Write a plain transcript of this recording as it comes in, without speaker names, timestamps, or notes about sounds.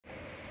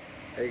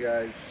Hey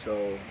guys,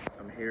 so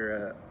I'm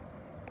here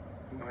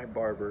at my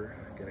barber,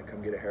 gonna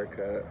come get a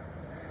haircut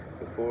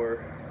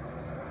before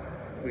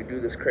we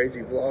do this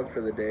crazy vlog for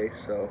the day.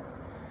 So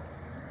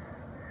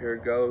here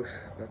it goes,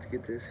 about to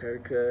get this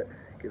haircut,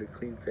 get a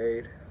clean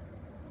fade,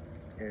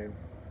 and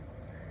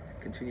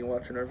continue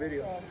watching our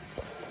video.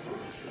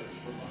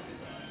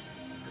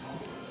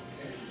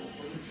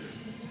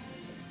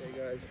 Hey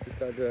guys, just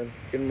got done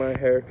getting my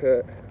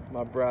haircut,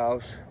 my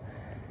brows.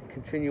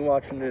 Continue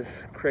watching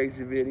this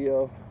crazy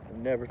video. I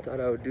never thought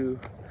I would do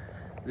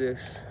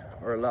this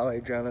or allow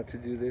Adriana to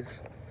do this.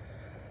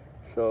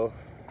 So,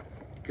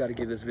 gotta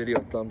give this video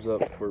a thumbs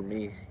up for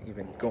me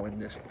even going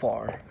this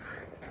far.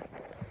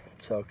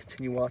 So,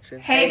 continue watching.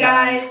 Hey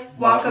guys,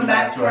 welcome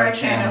back to our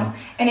channel.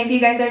 And if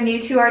you guys are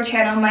new to our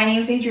channel, my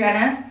name is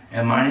Adriana.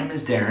 And my name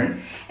is Darren.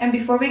 And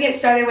before we get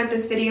started with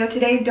this video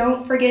today,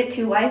 don't forget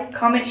to like,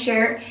 comment,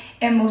 share,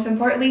 and most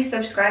importantly,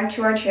 subscribe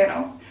to our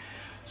channel.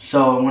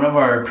 So in one of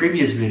our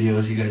previous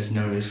videos, you guys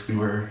noticed we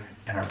were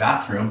in our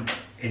bathroom.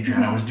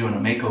 Adriana was doing a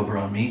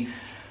makeover on me.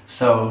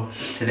 So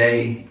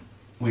today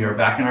we are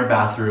back in our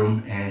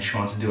bathroom and she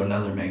wants to do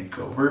another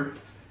makeover.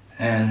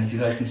 And as you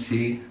guys can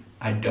see,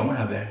 I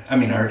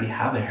already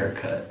have a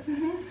haircut.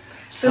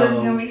 So it's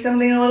gonna be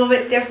something a little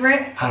bit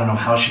different. I don't know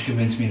how she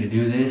convinced me to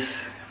do this,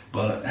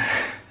 but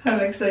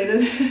I'm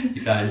excited.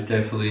 You guys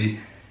definitely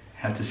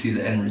have to see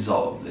the end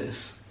result of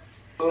this.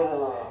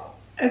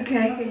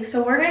 Okay,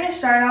 so we're gonna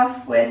start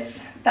off with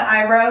the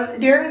eyebrows.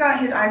 Darren got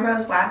his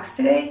eyebrows waxed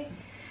today,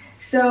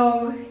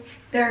 so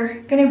they're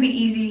gonna be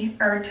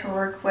easier to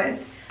work with.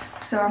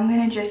 So I'm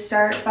gonna just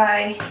start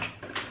by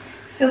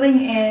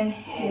filling in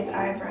his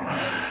eyebrows.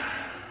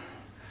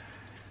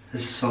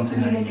 This is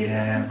something I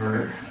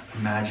never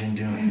imagined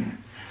doing.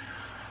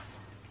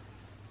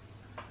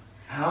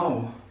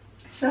 How?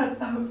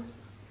 Shut up.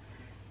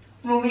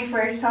 When we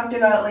first talked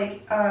about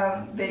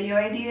video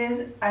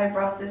ideas, I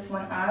brought this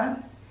one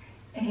up.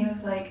 And he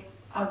was like,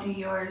 I'll do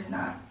yours,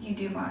 not you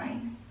do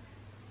mine.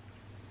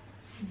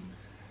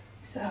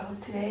 So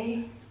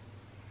today,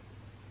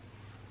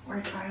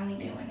 we're finally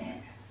doing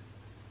it.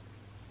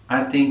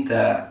 I think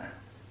that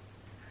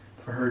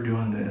for her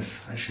doing this,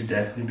 I should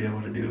definitely be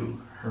able to do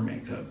her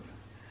makeup.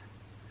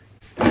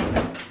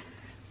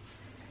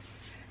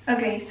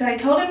 Okay, so I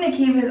told him to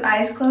keep his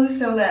eyes closed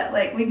so that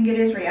we can get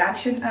his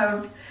reaction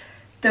of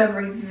the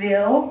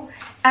reveal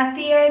at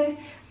the end.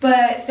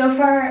 But so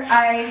far,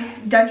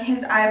 I've done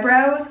his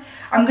eyebrows.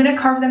 I'm gonna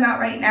carve them out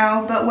right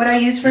now, but what I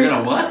use for— You're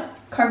gonna what?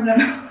 Carve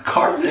them out.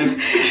 Carve them?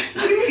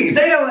 What do you mean?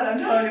 They know what I'm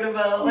talking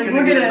about. We're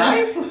gonna get a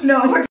knife?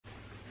 No,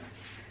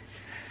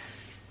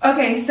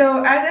 okay,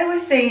 so as I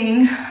was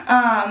saying,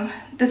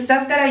 the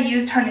stuff that I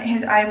used on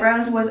his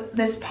eyebrows was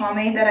this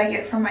pomade that I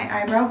get from my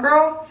eyebrow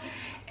girl.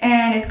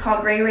 And it's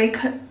called Ray Ray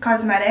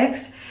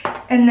Cosmetics.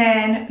 And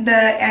then the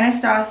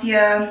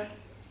Anastasia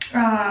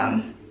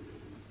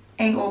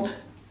Angled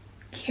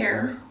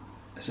Care.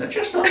 Is that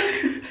your stuff?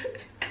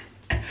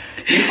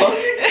 You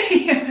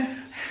hungry? Yeah.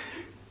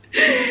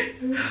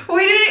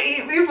 We didn't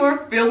eat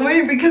before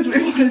filming because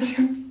we wanted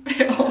to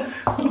film.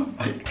 Oh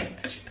my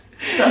God.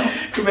 So,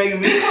 you're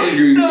making me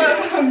hungry. So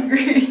I'm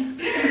hungry.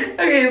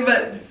 Okay,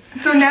 but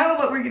so now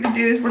what we're gonna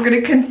do is we're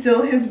gonna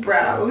conceal his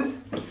brows.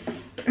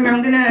 And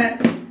I'm gonna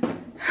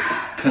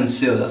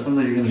conceal. That sounds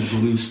like you're gonna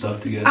glue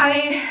stuff together.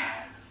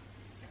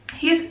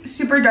 He's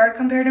super dark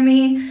compared to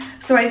me,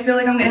 so I feel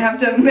like I'm gonna have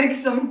to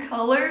mix some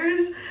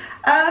colors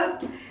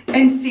up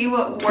and see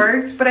what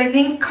works. But I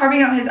think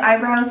carving out his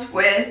eyebrows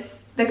with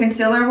the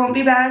concealer won't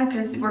be bad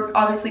because we're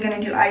obviously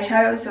gonna do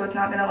eyeshadow, so it's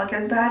not gonna look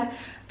as bad.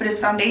 But his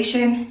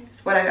foundation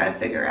is what I gotta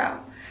figure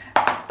out.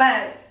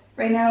 But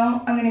right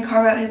now, I'm gonna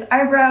carve out his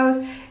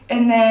eyebrows,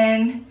 and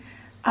then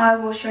I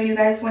will show you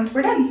guys once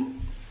we're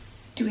done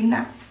doing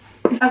that.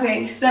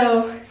 Okay,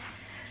 so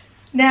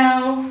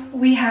now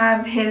we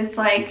have his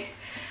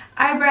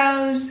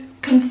eyebrows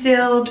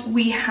concealed.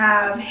 We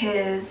have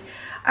his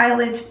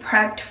eyelids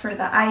prepped for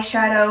the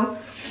eyeshadow.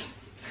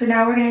 So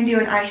now we're gonna do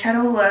an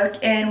eyeshadow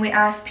look, and we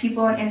asked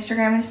people on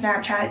Instagram and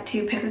Snapchat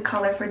to pick a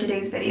color for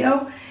today's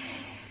video.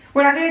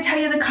 We're not gonna tell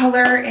you the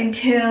color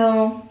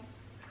until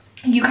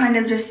you kind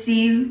of just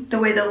see the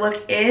way the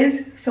look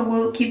is. So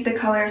we'll keep the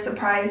color a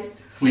surprise.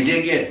 We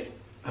did get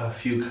a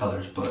few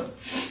colors, but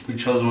we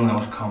chose one that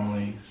was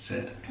commonly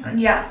said, right?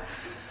 Yeah.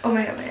 Oh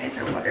my God, my eyes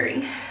are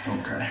watering.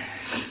 Okay.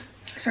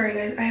 Sorry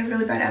guys, I have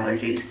really bad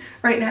allergies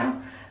right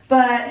now.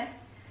 But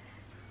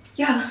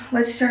yeah,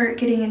 let's start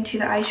getting into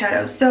the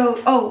eyeshadow. So,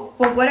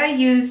 what I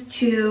used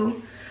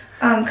to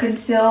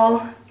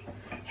conceal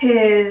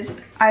his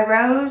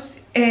eyebrows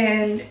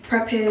and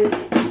prep his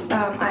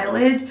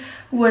eyelids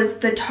was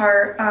the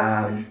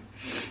Tarte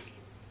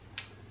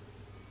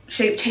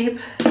Shape Tape.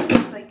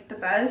 It's the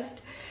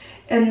best.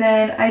 And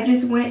then I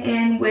just went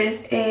in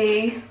with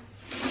a,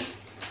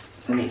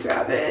 let me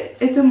grab it.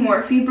 It's a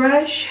Morphe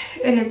brush,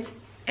 and it's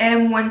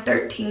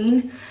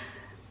M113.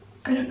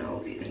 I don't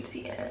know if you can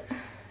see it.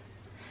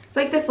 It's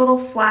like this little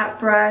flat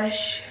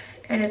brush,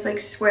 and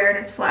it's square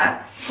and it's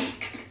flat.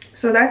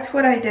 So that's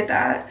what I did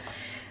that.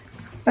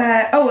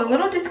 But, oh, a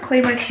little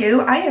disclaimer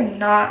too, I am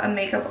not a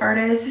makeup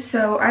artist,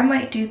 so I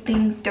might do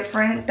things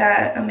different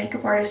that a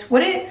makeup artist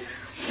wouldn't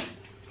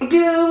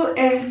do,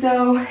 and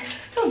so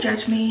don't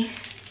judge me.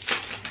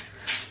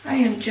 I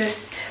am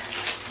just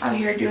out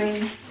here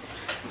doing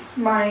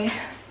my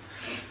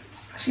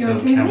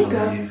fiance's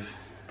makeup.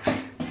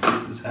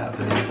 This is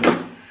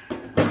happening.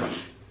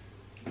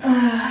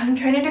 I'm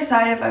trying to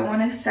decide if I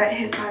want to set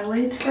his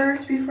eyelids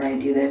first before I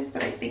do this,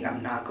 but I think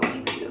I'm not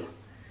going to.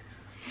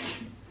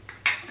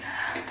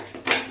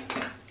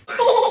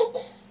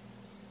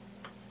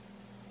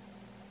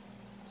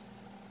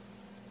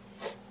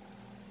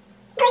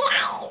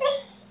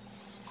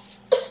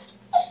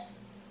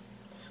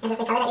 Is this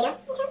the color that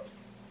we do? Yeah.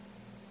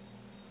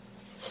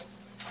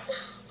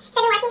 So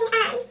I've been watching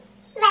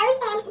Rose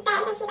and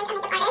Ben, and she's like a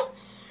makeup artist,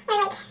 or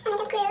like a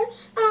makeup guru,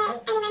 and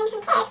I've been learning some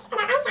tips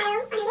about eyeshadow on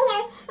her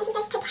videos, and she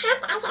says to tap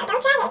the eyeshadow.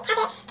 Don't dry it, tap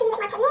it, because you get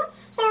more pigment.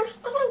 So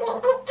that's what I'm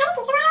doing, and it kind of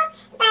takes a while,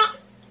 but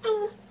I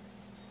mean,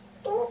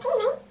 beauty is pain,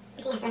 right?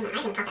 Okay, I feel like my eyes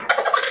gonna pop out.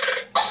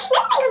 Looks like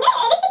we're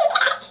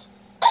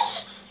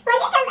good. Well, it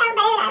just comes out better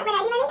when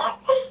I do my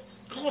makeup.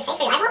 Is this safe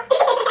for your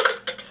eyeball?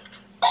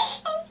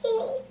 I'm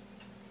screaming.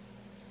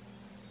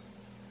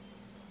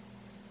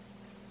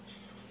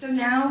 So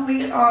now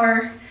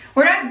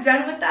we're not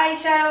done with the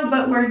eyeshadow,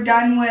 but we're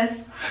done with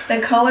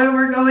the color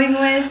we're going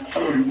with.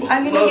 I'm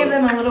gonna give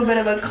them a little bit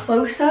of a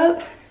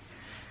close-up.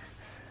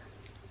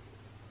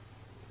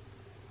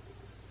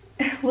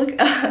 Look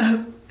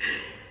up.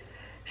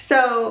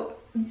 So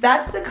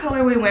that's the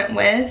color we went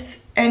with,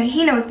 and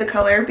he knows the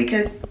color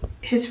because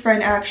his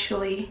friend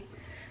actually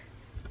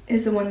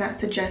is the one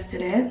that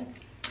suggested it.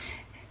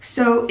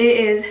 So it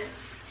is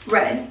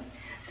red.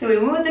 So we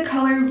went with the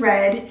color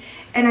red,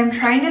 and I'm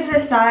trying to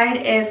decide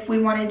if we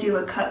want to do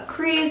a cut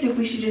crease, if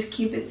we should just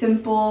keep it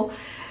simple.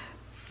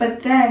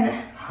 But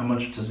then, How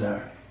much does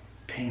that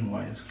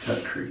pain-wise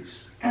cut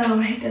crease? oh,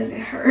 it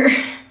doesn't hurt.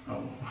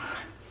 Oh.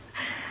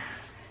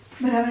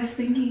 But I was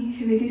thinking,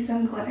 should we do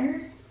some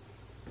glitter?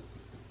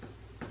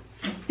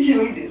 Should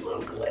we do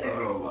some glitter?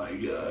 Oh my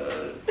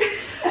god.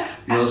 You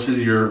know, this is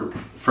your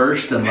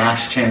first and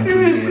last chance to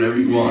do whatever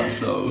you want,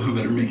 so we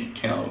better make it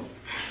count.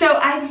 So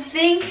I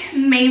think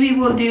maybe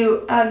we'll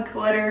do a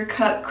glitter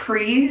cut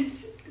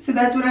crease. So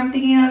that's what I'm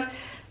thinking of,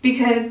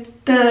 because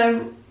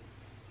the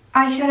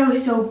eyeshadow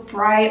is so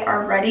bright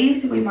already,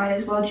 so we might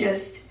as well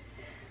just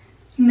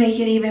make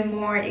it even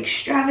more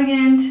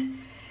extravagant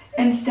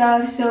and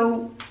stuff.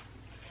 So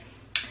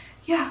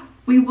yeah,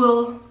 we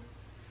will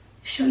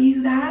show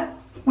you that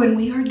when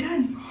we are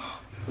done.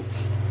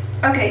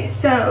 Okay,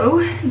 so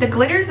the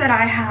glitters that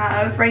I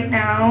have right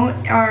now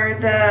are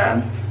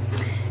the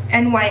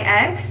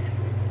NYX.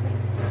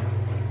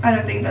 I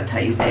don't think that's how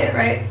you say it,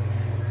 right?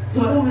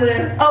 Over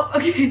there. Oh,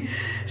 okay.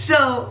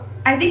 So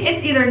I think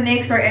it's either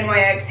NYX or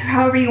NYX,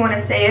 however you want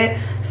to say it.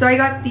 So I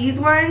got these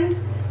ones.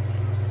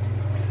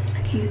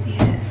 Can you see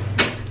it?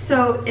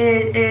 So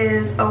it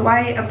is a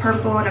white, a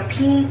purple, and a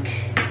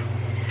pink.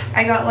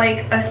 I got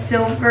like a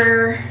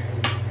silver.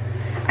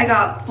 I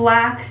got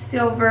black,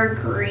 silver,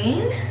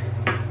 green.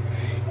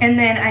 And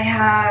then I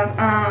have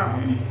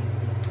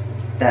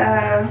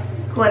the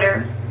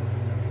glitter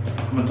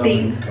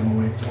thing. Come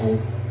away.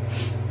 Oh.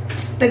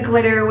 The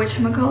glitter,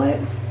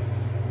 whatchamacallit?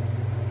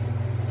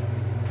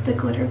 The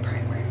glitter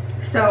primer.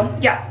 So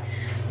yeah.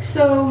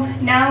 So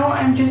now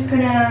I'm just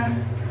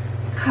gonna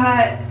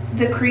cut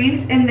the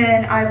crease, and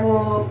then I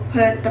will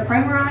put the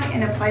primer on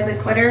and apply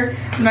the glitter.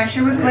 I'm not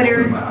sure what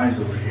glitter. My eyes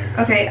over here.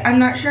 Okay, I'm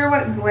not sure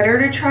what glitter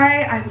to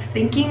try. I'm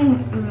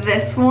thinking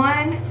this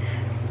one,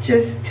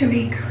 just to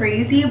be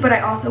crazy, but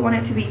I also want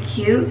it to be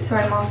cute. So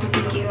I'm also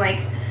thinking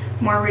like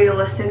more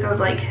realistic of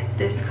like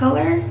this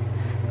color.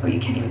 Oh,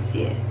 you can't even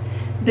see it.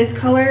 This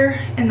color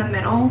in the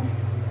middle.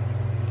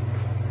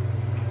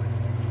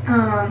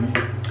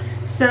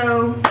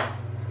 So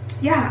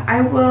yeah,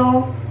 I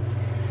will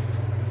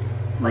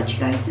let you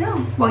guys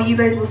know. Well, you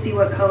guys will see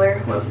what color,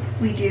 what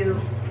we do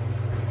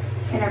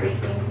and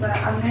everything, but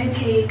I'm gonna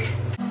take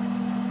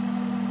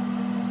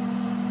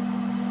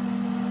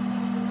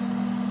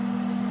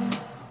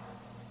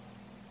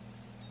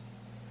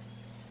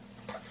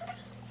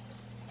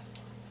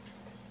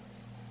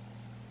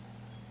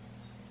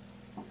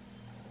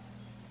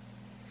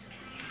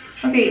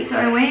okay, so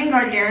I went and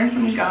got Darren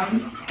some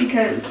gum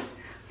because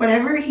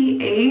whatever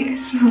he ate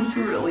smells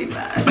really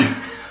bad.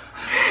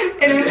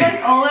 And it was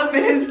like all up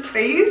in his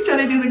face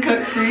trying to do the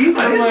cut crease.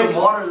 I need like, some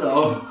water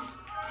though.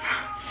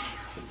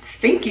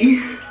 Stinky.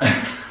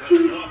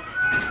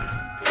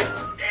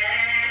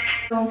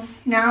 So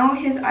now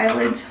his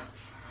eyelids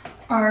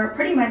are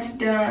pretty much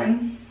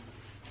done.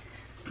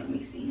 Let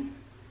me see.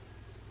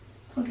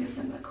 I'll give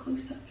them a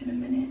close up in a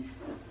minute.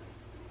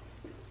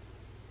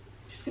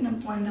 Just gonna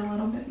blend a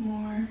little bit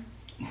more.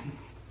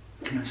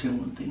 Can I say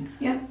one thing?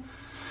 Yep.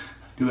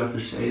 I do have to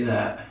say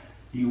that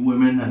you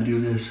women that do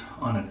this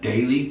on a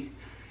daily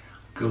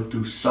go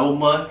through so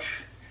much,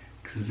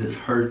 because this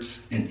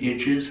hurts and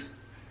itches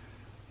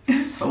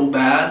so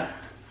bad.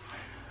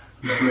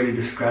 I'm just ready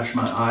to scratch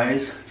my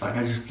eyes. It's like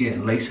I just get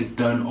LASIK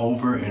done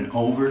over and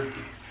over.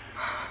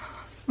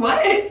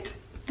 What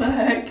the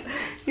heck?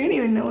 You don't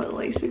even know what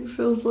LASIK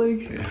feels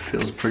like. It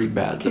feels pretty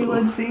bad Okay, though.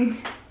 let's see.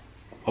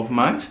 Open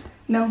my eyes?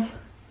 No.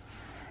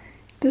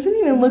 Doesn't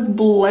even look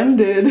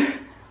blended.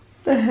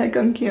 The heck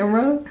on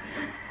camera?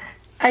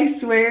 I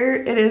swear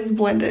it is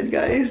blended,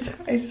 guys.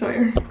 I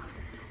swear.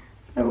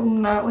 I will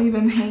not leave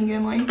him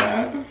hanging like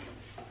that.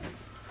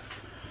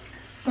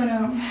 But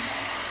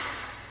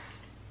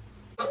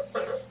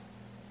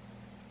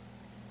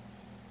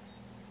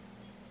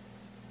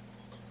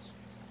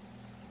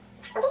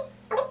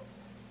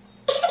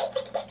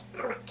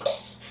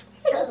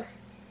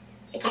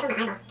Be careful with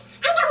my eyeballs.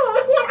 I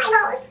know! You have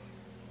eyeballs!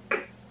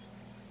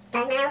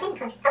 Does my eye open?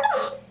 Close.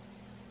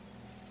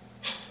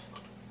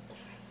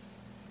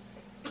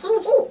 Open it! I can't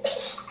even see.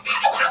 Your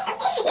eyes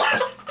open. Yeah.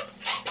 Oh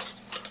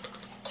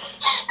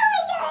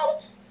my god.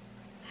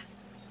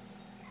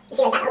 You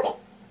see like that's open.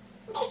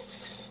 Don't look.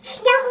 Get this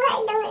inner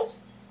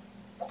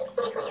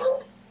corner right.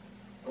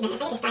 Man,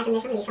 if I get a sty from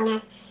this, I'm gonna be so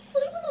mad. You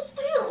don't need a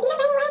sty. These are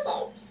brand new lashes.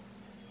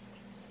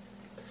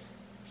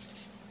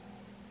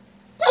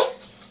 You're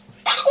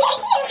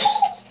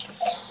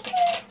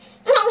cute.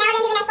 Okay, now we're gonna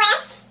do the next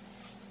lash.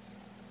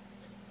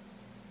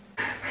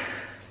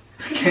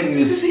 I can't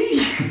even see.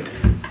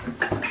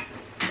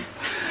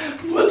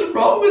 What's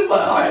wrong with my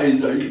eyes?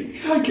 I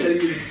can't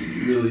even see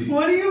really.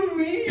 what do you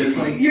mean? It's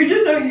like You're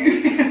just not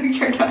used.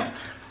 You're not.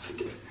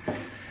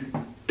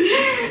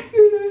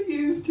 You're not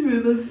used to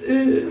it. That's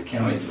it. I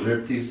can't wait to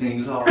rip these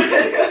things off.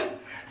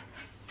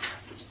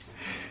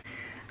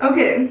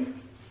 Okay.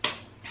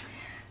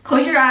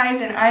 Close your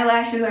eyes and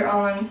eyelashes are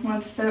on.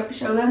 Let's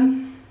show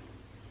them.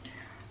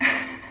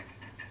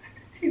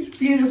 He's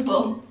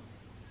beautiful.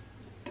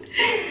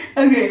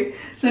 Okay,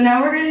 so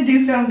now we're gonna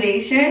do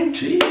foundation.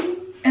 Gee.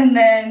 And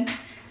then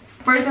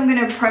first I'm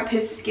gonna prep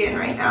his skin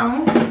right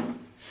now.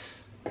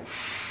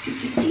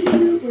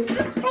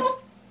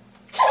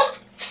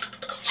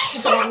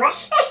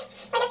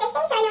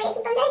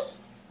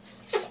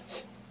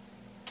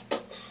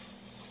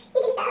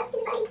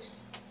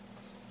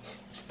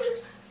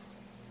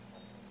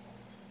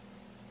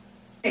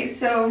 Okay,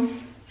 so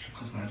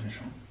Close my eyes and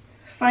show 'em.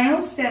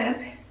 final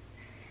step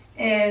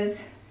is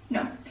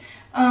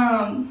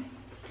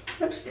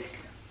lipstick.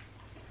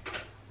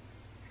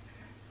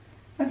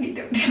 Okay,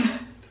 don't do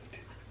that.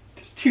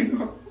 Just do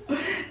normal.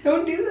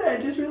 Don't do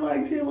that. Just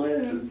relax your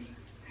lips.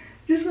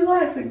 Just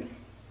relax. Like.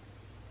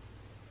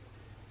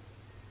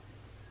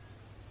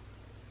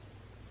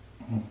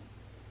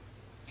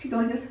 Go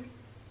like this.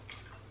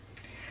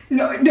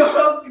 No,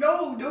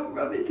 don't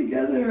rub it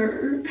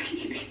together.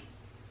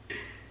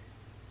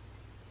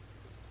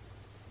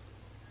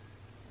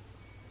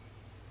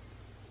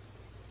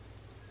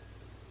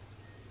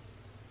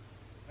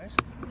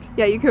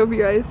 Yeah, you can open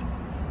your eyes.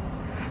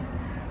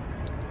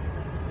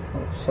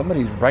 Oh,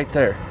 somebody's right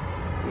there.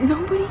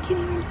 Nobody can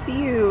even see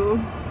you.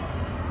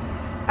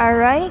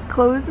 Alright,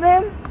 close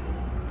them.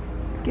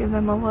 Just give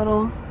them a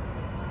little,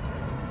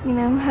 you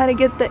know, how to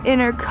get the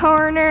inner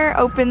corner,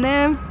 open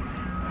them.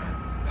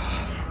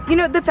 You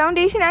know, the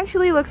foundation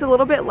actually looks a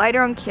little bit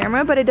lighter on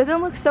camera, but it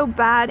doesn't look so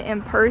bad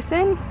in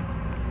person.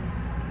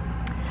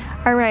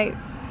 Alright,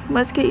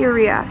 let's get your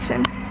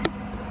reaction.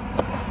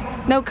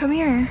 No, come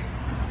here.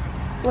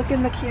 Look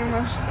in the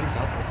camera. Somebody's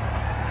out there.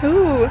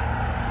 Who?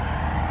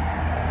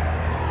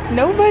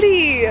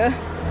 Nobody.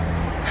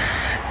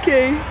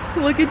 Okay,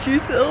 look at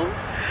yourself.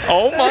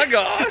 Oh my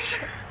gosh.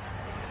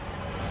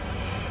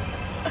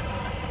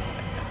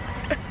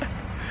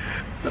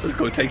 Let's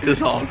go take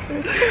this off.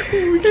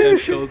 We can't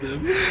show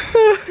them.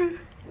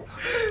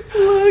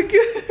 Look.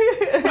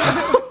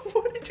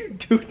 What did you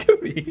do to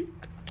me?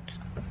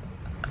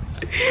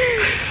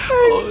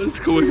 Oh, let's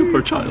go wake up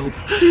our child.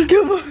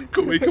 Come on.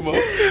 Go wake him up.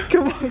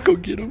 Come on. Go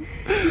get him.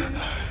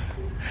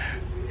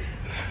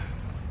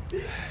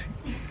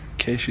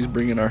 Okay, she's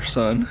bringing our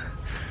son.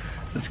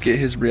 Let's get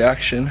his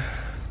reaction.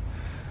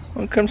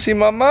 Wanna come see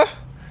mama?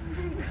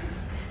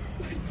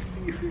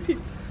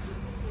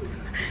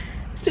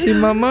 See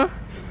mama?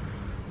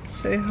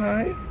 Say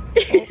hi.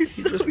 Oh, he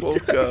just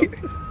woke up.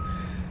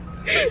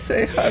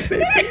 Say hi,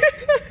 baby.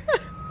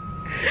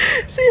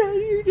 Say hi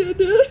to your dad.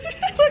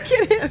 Look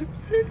at him.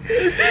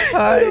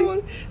 Hi.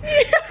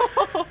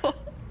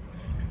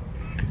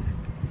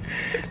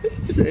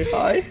 Say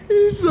hi.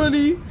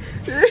 Sonny.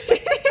 He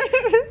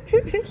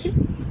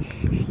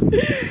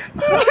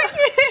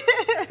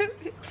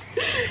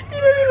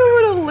don't even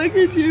want to look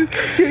at you.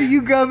 Here,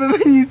 you grab him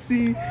and you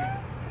see.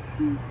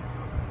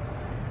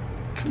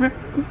 Come here.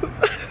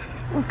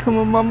 Oh, come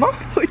on, mama.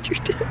 Where'd your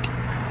dad?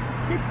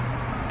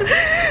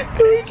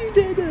 Where'd your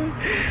dad?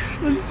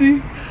 Let's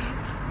see.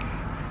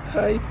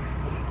 Hi.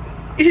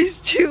 He's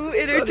too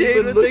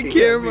entertained with the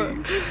camera.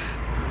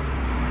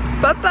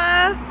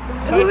 Papa,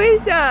 who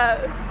is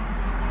that?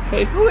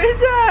 Hey. Who is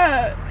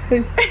that? Hey.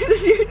 Is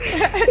this your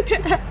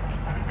dad?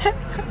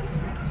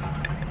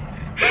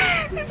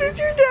 Is this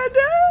your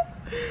dada?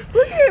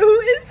 Look at, who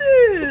is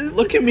this?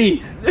 Look at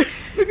me.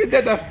 Look at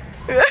Dada.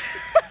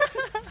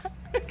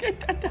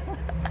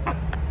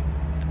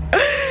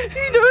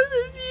 He knows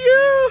it's you.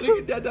 Look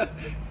at Dada.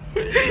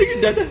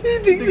 at Dada. He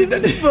thinks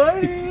it's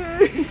funny.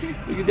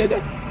 Look at Dada.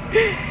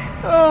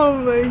 Oh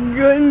my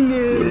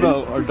goodness. What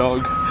about our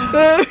dog?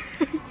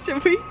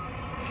 Should we?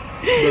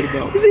 What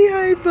about? Say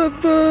hi,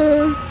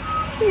 Papa.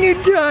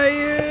 You're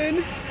tired.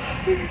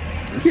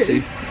 Let's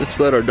see. Let's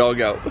let our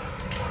dog out.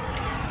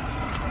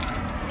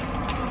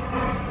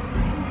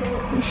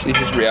 Let's see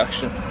his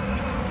reaction.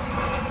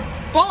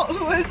 Bolt,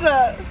 who is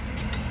that?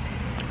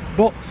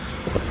 Bolt.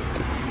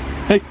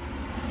 Hey.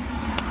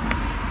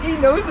 He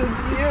knows it's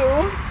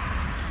you.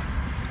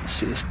 Let's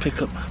see this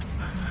pickup.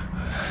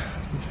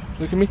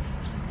 Look at me.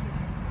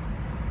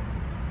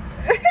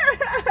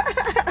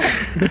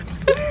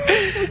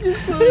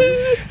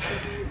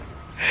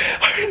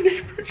 Our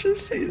neighbor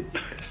just seen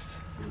us.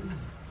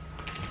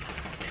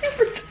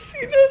 Neighbor just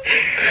seen us.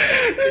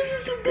 This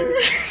is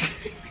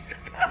embarrassing.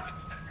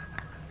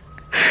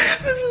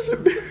 This is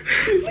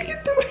embarrassing. Look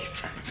at the way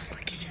he's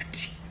looking at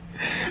you.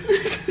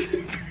 This is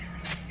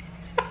embarrassing.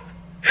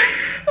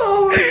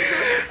 Oh my god.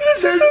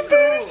 This is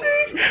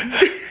embarrassing.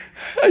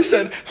 I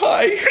said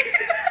hi.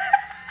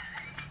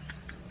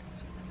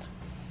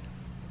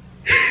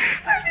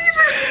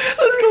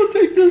 Let's go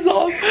take this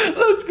off.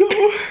 Let's go.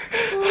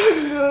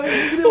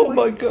 Oh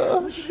my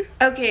gosh.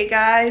 Okay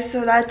guys,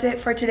 so that's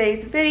it for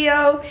today's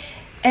video.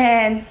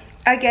 And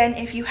again,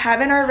 if you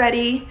haven't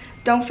already,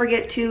 don't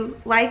forget to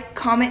like,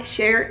 comment,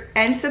 share,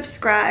 and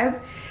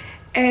subscribe.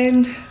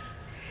 And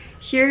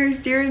here's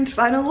Darren's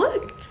final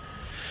look.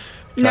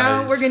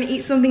 Now we're gonna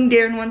eat something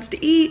Darren wants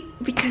to eat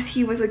because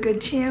he was a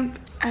good champ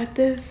at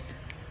this.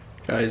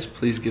 Guys,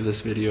 please give this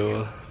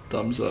video a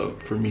thumbs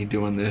up for me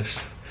doing this.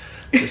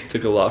 This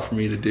took a lot for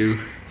me to do.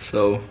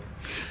 So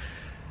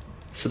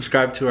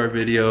subscribe to our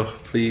video,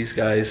 please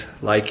guys.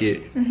 Like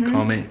it,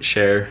 comment,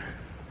 share.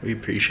 We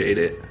appreciate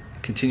it.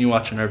 Continue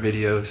watching our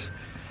videos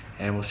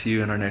and we'll see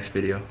you in our next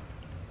video.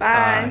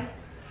 Bye.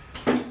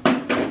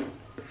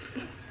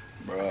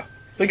 Bruh,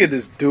 look at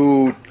this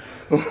dude.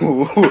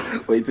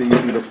 Wait till you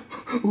see the.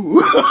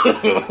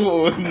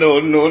 No,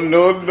 no,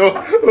 no, no.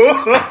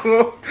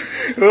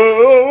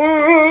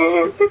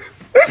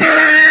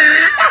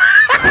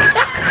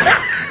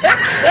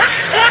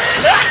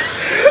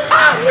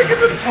 Look at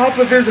the top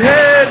of his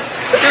head.